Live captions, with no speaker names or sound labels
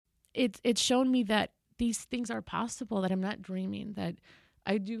it's shown me that these things are possible, that I'm not dreaming, that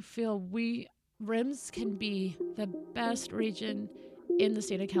I do feel RIMS can be the best region in the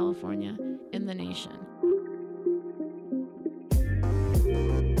state of California, in the nation.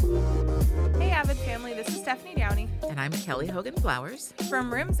 Hey Avid family, this is Stephanie Downey. And I'm Kelly Hogan-Flowers.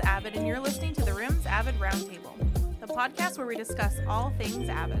 From RIMS Avid, and you're listening to the RIMS Avid Roundtable, the podcast where we discuss all things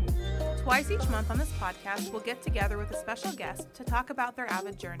Avid. Twice each month on this podcast, we'll get together with a special guest to talk about their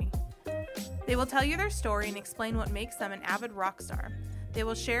Avid journey. They will tell you their story and explain what makes them an Avid rock star. They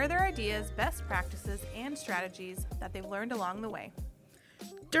will share their ideas, best practices, and strategies that they've learned along the way.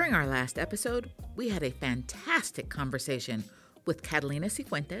 During our last episode, we had a fantastic conversation with Catalina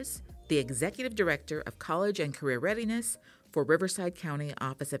Cifuentes, the Executive Director of College and Career Readiness for Riverside County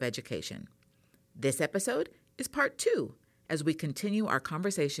Office of Education. This episode is part 2 as we continue our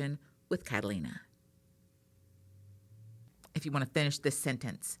conversation with Catalina. If you want to finish this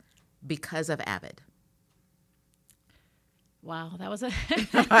sentence, because of Avid. Wow, that was a...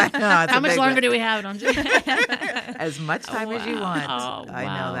 I know, How much longer do we have? As much time as you want. Oh, I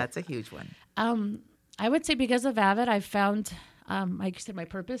wow. know, that's a huge one. I would say because of Avid, I found, like you said, my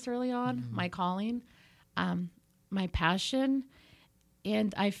purpose early on, my calling, my passion,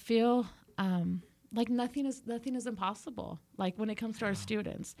 and I feel like nothing is impossible, like when it comes to our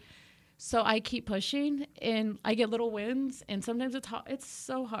students. So I keep pushing, and I get little wins, and sometimes it's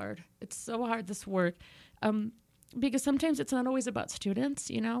so hard. It's so hard, this work. Because sometimes it's not always about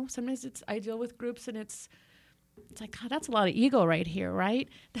students, you know. Sometimes I deal with groups, and it's like, God, that's a lot of ego right here, right?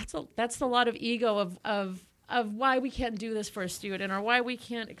 That's a lot of ego of why we can't do this for a student, or why we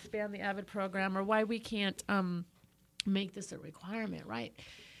can't expand the Avid program, or why we can't make this a requirement, right?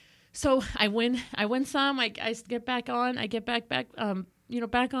 So I win some, I get back on, I get back back on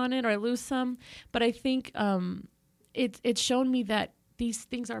it, or I lose some. But I think it's shown me that these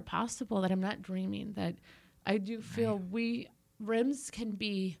things are possible, that I'm not dreaming, that I do feel RIMS can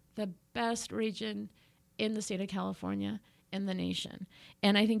be the best region in the state of California, in the nation.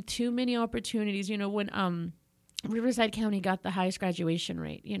 And I think too many opportunities, you know, when Riverside County got the highest graduation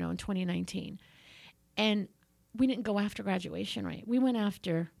rate, you know, in 2019. And we didn't go after graduation rate. We went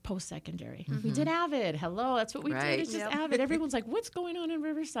after post-secondary. Mm-hmm. We did Avid. Hello, that's what we did. It's just Avid. Everyone's like, what's going on in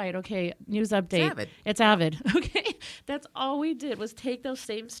Riverside? Okay, news update. It's Avid. Okay, that's all we did was take those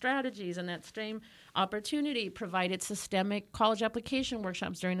same strategies and that same opportunity, provided systemic college application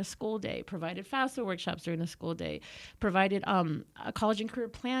workshops during the school day, provided FAFSA workshops during the school day, provided college and career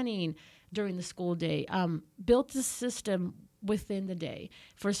planning during the school day, built the system within the day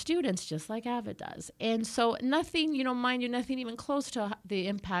for students, just like Avid does. And so nothing, you know, mind you, nothing even close to the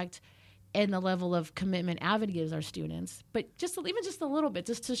impact and the level of commitment Avid gives our students, but even just a little bit,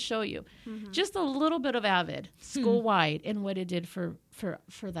 just to show you, just a little bit of Avid school-wide and what it did for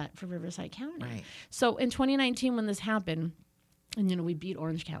Riverside County. Right. So in 2019, when this happened, and, you know, we beat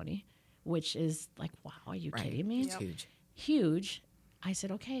Orange County, which is like, wow, are you kidding me? It's Huge. I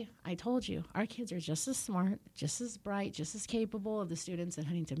said, okay, I told you, our kids are just as smart, just as bright, just as capable of the students in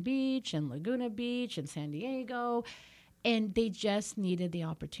Huntington Beach and Laguna Beach and San Diego, and they just needed the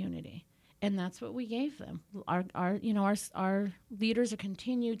opportunity. And that's what we gave them. Our leaders are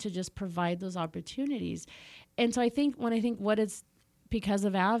continue to just provide those opportunities. And so I think what is because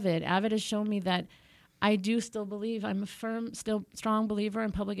of Avid has shown me that I do still believe, I'm a strong believer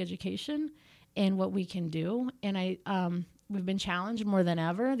in public education and what we can do. And we've been challenged more than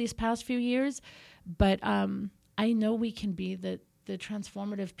ever these past few years, but I know we can be the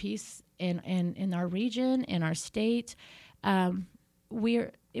transformative piece in our region, in our state. We have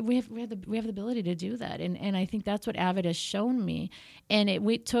the ability to do that, and I think that's what Avid has shown me. And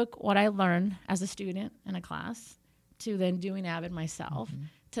we took what I learned as a student in a class to then doing Avid myself,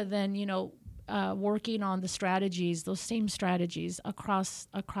 to then working on the strategies, those same strategies across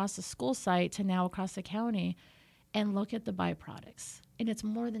the school site to now across the county. And look at the byproducts. And it's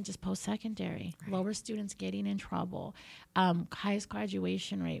more than just post-secondary. Right. Lower students getting in trouble, highest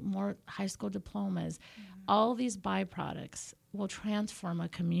graduation rate, more high school diplomas. All these byproducts will transform a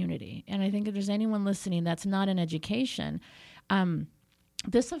community. And I think if there's anyone listening that's not in education,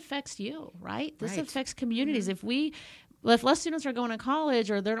 this affects you, right? This affects communities. If less students are going to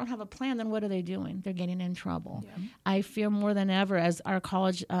college or they don't have a plan, then what are they doing? They're getting in trouble. Yeah. I fear more than ever as our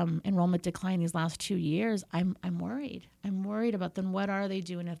college enrollment declined these last 2 years, I'm worried. I'm worried about them. What are they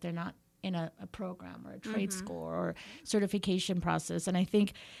doing if they're not in a program or a trade school or certification process? And I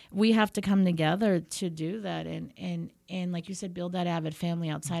think we have to come together to do that and like you said, build that Avid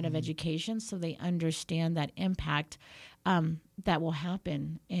family outside of education so they understand that impact that will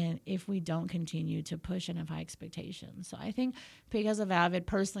happen, and if we don't continue to push and have high expectations. So I think because of Avid,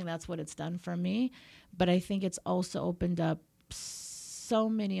 personally, that's what it's done for me. But I think it's also opened up so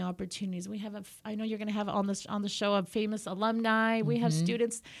many opportunities. We have I know you're going to have on the show a famous alumni. We have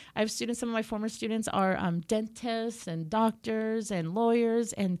students. I have students. Some of my former students are dentists and doctors and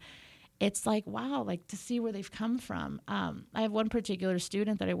lawyers, and it's like, wow, like to see where they've come from. I have one particular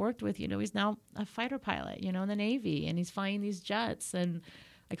student that I worked with, he's now a fighter pilot, in the Navy, and he's flying these jets, and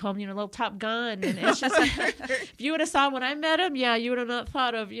I call him, little Top Gun. And it's just, if you would have saw when I met him, you would have not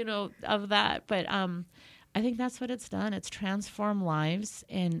thought of, of that. But I think that's what it's done. It's transformed lives,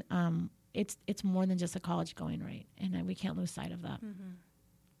 and it's more than just a college going rate, and we can't lose sight of that.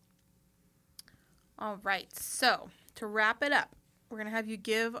 All right. So to wrap it up, we're going to have you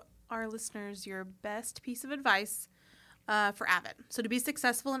give our listeners your best piece of advice for Avid. So to be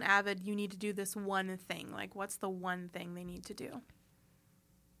successful in Avid, you need to do this one thing. Like, what's the one thing they need to do?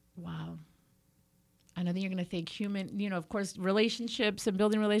 Wow. I know that you're going to think human, of course, relationships and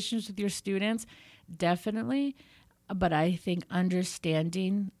building relationships with your students, definitely. But I think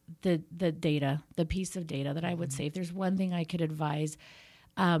understanding the data, the piece of data that I would say, if there's one thing I could advise,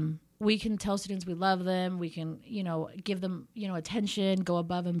 we can tell students we love them. We can, give them, attention, go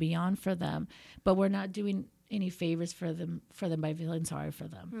above and beyond for them. But we're not doing any favors for them by feeling sorry for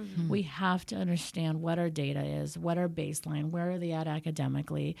them. We have to understand what our data is, what our baseline, where are they at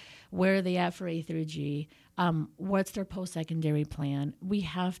academically, where are they at for A through G, what's their post-secondary plan. We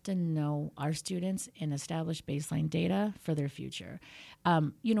have to know our students and establish baseline data for their future.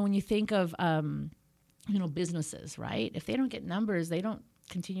 When you think of, businesses, right? If they don't get numbers, they don't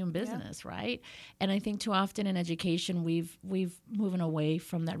continue in business, right? And I think too often in education, we've moved away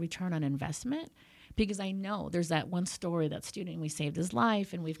from that return on investment, because I know there's that one story, that student, we saved his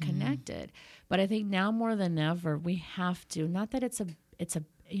life and we've connected. But I think now more than ever, we have to, not that it's a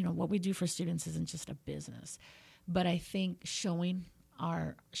what we do for students isn't just a business, but I think showing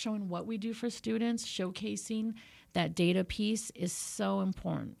what we do for students, showcasing that data piece is so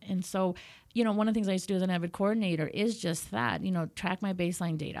important. And so, one of the things I used to do as an Avid coordinator is just that, track my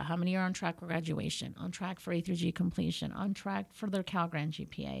baseline data. How many are on track for graduation, on track for A through G completion, on track for their Cal Grant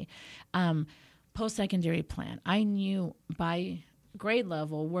GPA, post-secondary plan. I knew by grade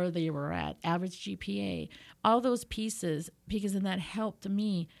level where they were at, average GPA, all those pieces, because then that helped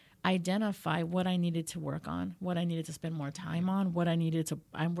me identify what I needed to work on, what I needed to spend more time on, what I needed to,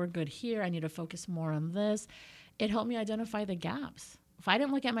 we're good here, I need to focus more on this. It helped me identify the gaps. If I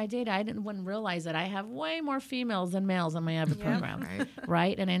didn't look at my data, wouldn't realize that I have way more females than males in my Avid program,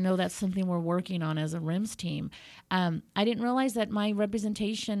 right? And I know that's something we're working on as a RIMS team. I didn't realize that my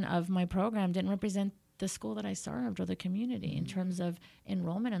representation of my program didn't represent the school that I served or the community in terms of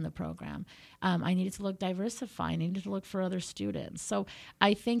enrollment in the program. I needed to look diversified. I needed to look for other students. So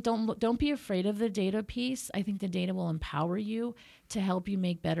I think don't be afraid of the data piece. I think the data will empower you to help you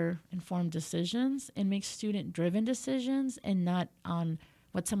make better informed decisions and make student-driven decisions, and not on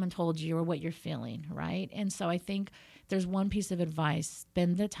what someone told you or what you're feeling, right? And so I think there's one piece of advice: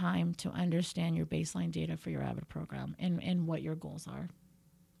 spend the time to understand your baseline data for your Avid program and what your goals are.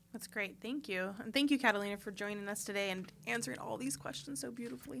 That's great. Thank you. And thank you, Catalina, for joining us today and answering all these questions so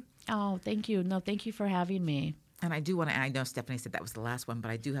beautifully. Oh, thank you. No, thank you for having me. And I do want to, I know Stephanie said that was the last one,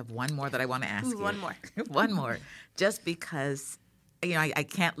 but I do have one more that I want to ask you. One more. One more. Just because, I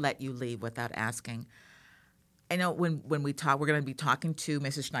can't let you leave without asking. I know when we talk, we're going to be talking to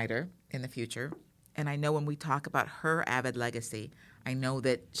Mrs. Schneider in the future. And I know when we talk about her Avid legacy, I know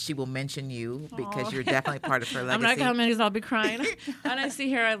that she will mention you because you're definitely part of her legacy. I'm not coming because I'll be crying. When I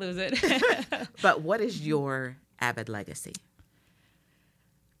see her, I lose it. But what is your Avid legacy?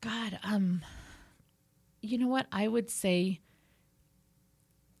 God, you know what? I would say,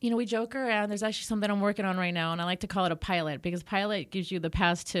 we joke around. There's actually something I'm working on right now, and I like to call it a pilot, because pilot gives you the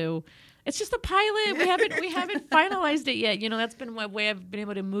pass to. It's just a pilot. We haven't finalized it yet. That's been my way I've been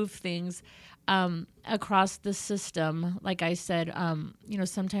able to move things across the system. Like I said,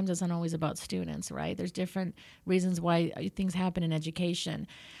 sometimes it's not always about students, right? There's different reasons why things happen in education.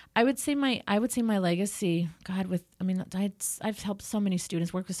 I would say my legacy, God, I've helped so many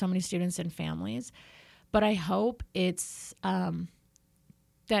students, worked with so many students and families, but I hope it's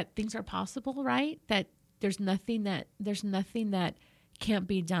that things are possible, right? That there's nothing that can't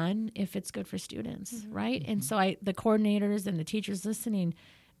be done if it's good for students, right? And so the coordinators and the teachers listening,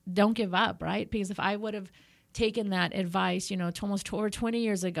 don't give up, right? Because if I would have taken that advice, almost over 20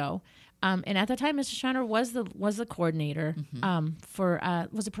 years ago, and at the time, Mr. Shiner was the coordinator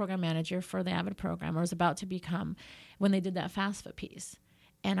was a program manager for the Avid program, or was about to become, when they did that FAFSA piece.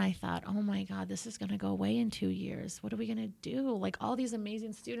 And I thought, oh my God, this is going to go away in 2 years. What are we going to do? Like all these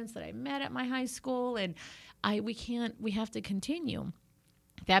amazing students that I met at my high school, and we have to continue.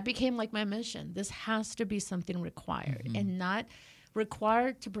 That became like my mission. This has to be something required, and not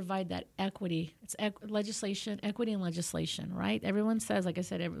required to provide that equity. It's equity and legislation, right? Everyone says, like I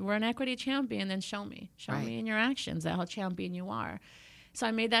said, we're an equity champion, then show me in your actions how champion you are. So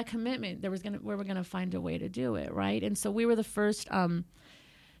I made that commitment. We were going to find a way to do it, right? And so we were the first,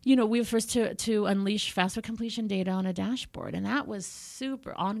 we were first to unleash FAFSA completion data on a dashboard, and that was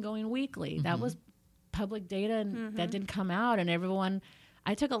super ongoing weekly. That was public data, and that didn't come out, and everyone.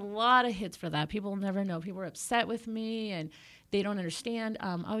 I took a lot of hits for that. People never know. People were upset with me, and they don't understand.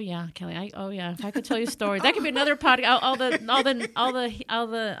 Oh yeah, Kelly. If I could tell you stories, that could be another podcast. All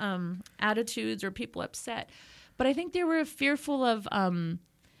the attitudes or people upset. But I think they were fearful of,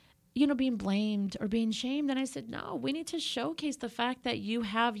 being blamed or being shamed. And I said, no, we need to showcase the fact that you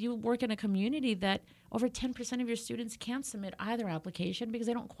work in a community that over 10% of your students can't submit either application because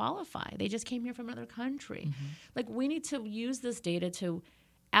they don't qualify. They just came here from another country. Like, we need to use this data to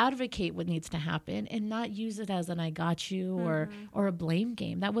advocate what needs to happen and not use it as an I got you or a blame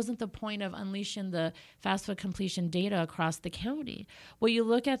game. That wasn't the point of unleashing the FAFSA completion data across the county. Well, you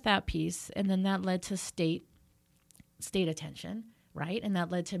look at that piece, and then that led to state attention, right? And that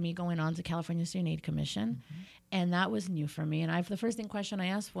led to me going on to California Student Aid Commission. And that was new for me. And the first question I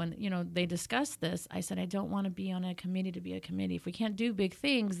asked when, they discussed this, I said, I don't want to be on a committee to be a committee. If we can't do big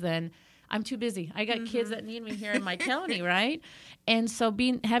things, then I'm too busy. I got kids that need me here in my county, right? And so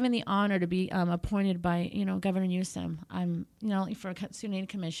having the honor to be appointed by, Governor Newsom, I'm, for a Student Aid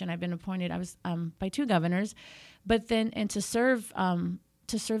Commission, I've been appointed, I was by 2 governors, but then, and to serve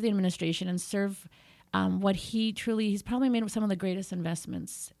the administration and serve what he's probably made some of the greatest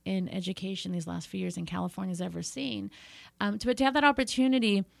investments in education these last few years in California's ever seen. To have that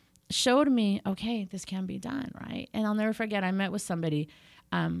opportunity showed me, okay, this can be done, right? And I'll never forget, I met with somebody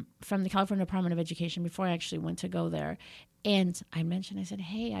from the California Department of Education before I actually went to go there. And I said,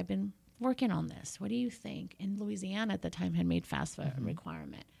 hey, I've been working on this. What do you think? And Louisiana at the time had made FAFSA a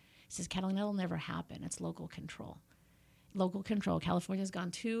requirement. He says, Catalina, it'll never happen. It's local control. Local control. California's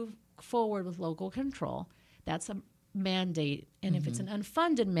gone too forward with local control. That's a mandate. And if it's an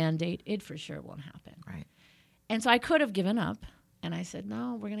unfunded mandate, it for sure won't happen. Right. And so I could have given up. And I said,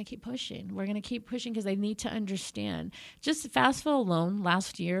 no, we're going to keep pushing. We're going to keep pushing because they need to understand. Just FAFSA alone,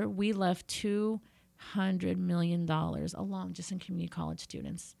 last year, we left $200 million alone just in community college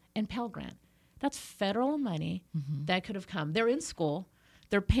students and Pell Grant. That's federal money that could have come. They're in school.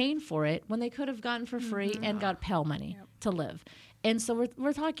 They're paying for it when they could have gotten for free and got Pell money to live. And so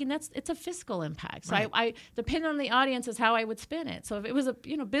we're talking, it's a fiscal impact. So I depending on the audience is how I would spin it. So if it was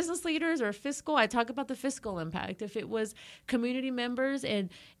business leaders or fiscal, I talk about the fiscal impact. If it was community members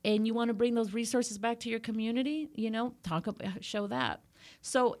and you want to bring those resources back to your community, show that.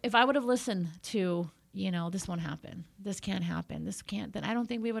 So if I would have listened to, this won't happen, this can't happen, this can't, then I don't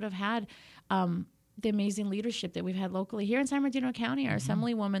think we would have had the amazing leadership that we've had locally here in San Bernardino County, our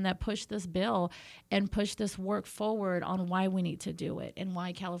assemblywoman that pushed this bill and pushed this work forward on why we need to do it and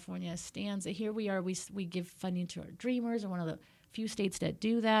why California stands. Here we are, we give funding to our dreamers. We're one of the few states that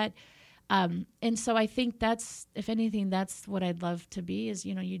do that. And so I think that's, if anything, that's what I'd love to be is,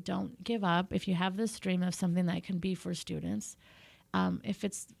 you don't give up. If you have this dream of something that can be for students,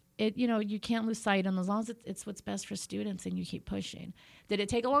 you can't lose sight, and as long as it's what's best for students and you keep pushing. Did it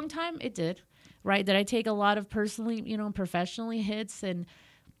take a long time? It did, right? Did I take a lot of personally, professionally hits and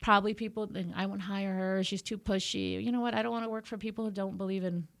probably people think I won't hire her, she's too pushy. You know what? I don't want to work for people who don't believe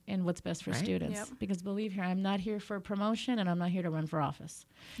in what's best for students. Because believe here, I'm not here for promotion and I'm not here to run for office.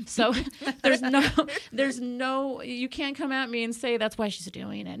 So there's no, you can't come at me and say that's why she's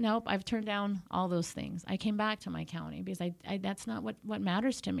doing it. Nope, I've turned down all those things. I came back to my county because I that's not what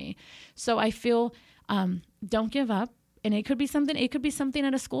matters to me. So I feel don't give up. And it could be something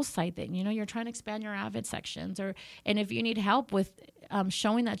at a school site that, you're trying to expand your AVID sections and if you need help with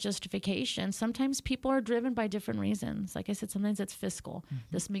showing that justification, sometimes people are driven by different reasons. Like I said, sometimes it's fiscal.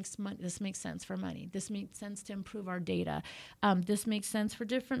 This makes sense for money. This makes sense to improve our data. This makes sense for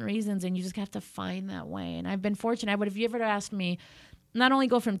different reasons, and you just have to find that way. And I've been fortunate. If you ever asked me, not only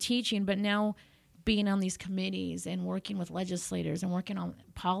go from teaching, but now being on these committees and working with legislators and working on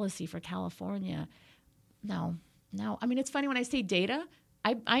policy for California, no. I mean, it's funny when I say data,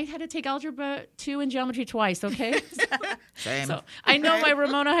 I had to take Algebra 2 and Geometry twice, okay? Same. So I know my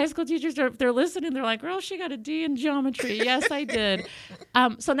Ramona high school teachers, they're listening. They're like, girl, she got a D in Geometry. Yes, I did.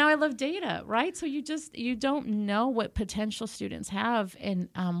 So now I love data, right? So you don't know what potential students have and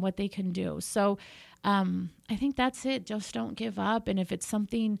what they can do. So I think that's it. Just don't give up. And if it's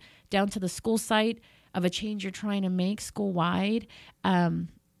something down to the school site of a change you're trying to make school-wide,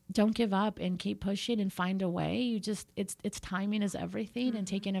 don't give up and keep pushing and find a way. It's timing is everything, and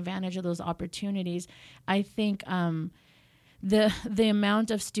taking advantage of those opportunities. I think the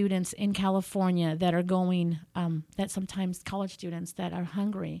amount of students in California that are going, that sometimes college students that are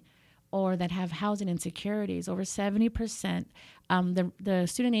hungry or that have housing insecurities, over 70%. The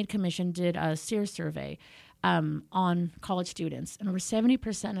Student Aid Commission did a Sears survey on college students, and over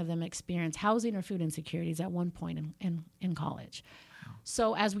 70% of them experience housing or food insecurities at one point in college.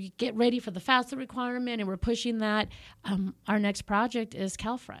 So as we get ready for the FAFSA requirement and we're pushing that, our next project is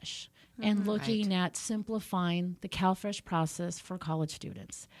CalFresh and looking at simplifying the CalFresh process for college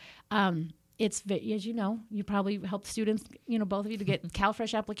students. It's, as you know, you probably help students, both of you, to get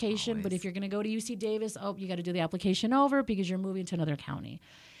CalFresh application. Always. But if you're going to go to UC Davis, you got to do the application over because you're moving to another county.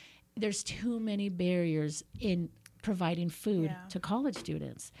 There's too many barriers in providing food to college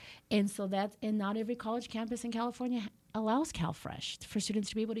students. And so and not every college campus in California allows CalFresh for students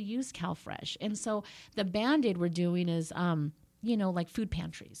to be able to use CalFresh. And so the Band-Aid we're doing is, like food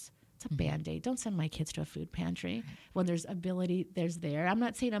pantries. It's a Band-Aid. Don't send my kids to a food pantry when there's ability there. I'm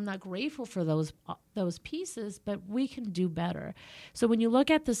not saying I'm not grateful for those pieces, but we can do better. So when you look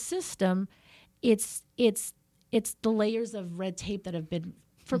at the system, it's the layers of red tape that have been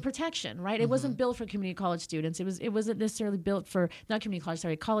for protection, right? It wasn't built for community college students. It wasn't necessarily built for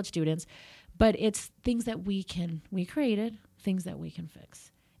college students, but it's things that we created, things that we can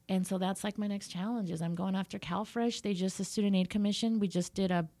fix. And so that's like my next challenge is I'm going after CalFresh. The Student Aid Commission, we just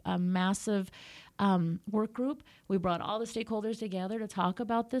did a massive work group. We brought all the stakeholders together to talk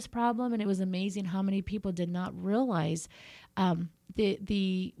about this problem, and it was amazing how many people did not realize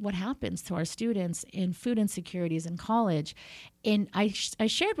what happens to our students in food insecurities in college. And I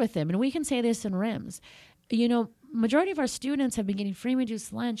shared with them, and we can say this in RIMS, majority of our students have been getting free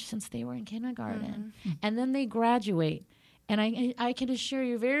reduced lunch since they were in kindergarten, and then they graduate. And I can assure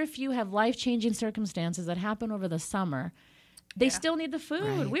you, very few have life-changing circumstances that happen over the summer. They still need the food.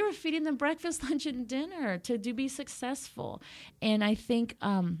 Right. We were feeding them breakfast, lunch, and dinner to be successful. And I think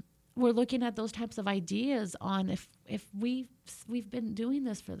we're looking at those types of ideas on if we've been doing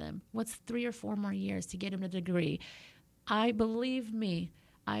this for them, what's 3 or 4 more years to get them a degree? Believe me,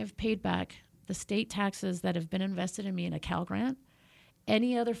 I've paid back the state taxes that have been invested in me in a Cal grant.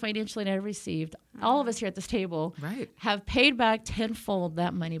 Any other financial aid I've received, all of us here at this table have paid back tenfold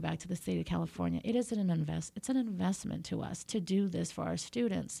that money back to the state of California. It isn't it's an investment to us to do this for our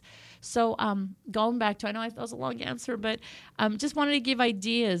students. So going back to, I know that was a long answer, but just wanted to give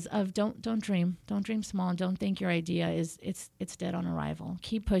ideas of don't dream small, and don't think your idea it's dead on arrival.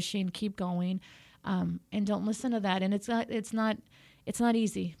 Keep pushing, keep going, and don't listen to that. And it's not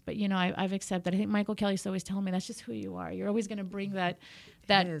easy, but I've accepted. I think Michael Kelly used to always tell me that's just who you are. You're always going to bring that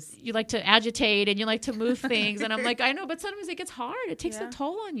you like to agitate and you like to move things. And I'm like, I know, but sometimes it gets hard. It takes a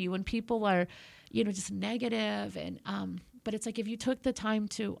toll on you when people are, just negative. And but it's like if you took the time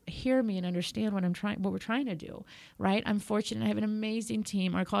to hear me and understand what we're trying to do, right? I'm fortunate. I have an amazing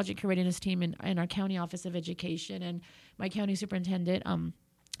team, our College and Career Readiness team in our County Office of Education, and my county superintendent,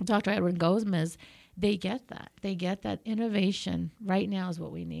 Dr. Edwin Gomez. They get that. They get that innovation right now is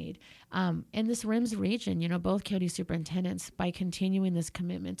what we need. In this RIMS region, both county superintendents, by continuing this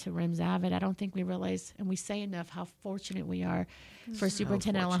commitment to RIMS Avid, I don't think we realize, and we say enough, how fortunate we are for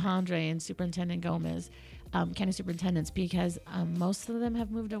Superintendent Alejandre and Superintendent Gomez, county superintendents, because most of them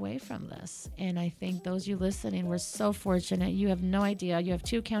have moved away from this. And I think those you listening, we're so fortunate. You have no idea. You have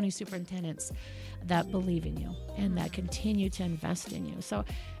 2 county superintendents that believe in you and that continue to invest in you. So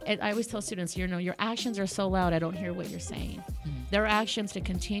I always tell students, your actions are so loud, I don't hear what you're saying. Their actions to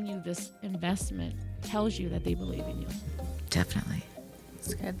continue this investment tells you that they believe in you. Definitely.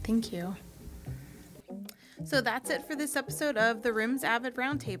 That's good. Thank you. So that's it for this episode of the RIMS Avid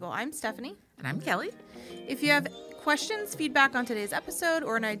Roundtable. I'm Stephanie. And I'm Kelly. If you have questions, feedback on today's episode,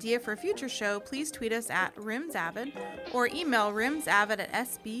 or an idea for a future show, please tweet us at RIMSAvid or email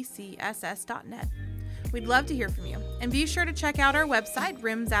rimsavid@sbcss.net. We'd love to hear from you. And be sure to check out our website,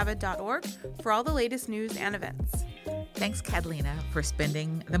 rimsavid.org, for all the latest news and events. Thanks, Catalina, for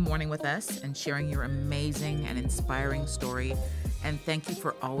spending the morning with us and sharing your amazing and inspiring story. And thank you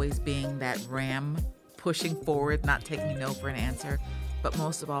for always being that ram, pushing forward, not taking no for an answer. but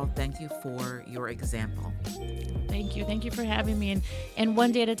most of all, thank you for your example. Thank you. Thank you for having me. And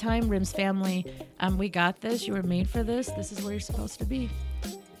one day at a time, RIMS family, we got this. You were made for this. This is where you're supposed to be.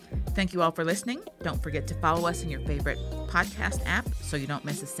 Thank you all for listening. Don't forget to follow us in your favorite podcast app so you don't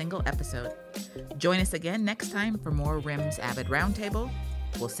miss a single episode. Join us again next time for more RIMS Avid Roundtable.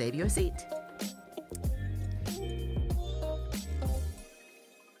 We'll save you a seat.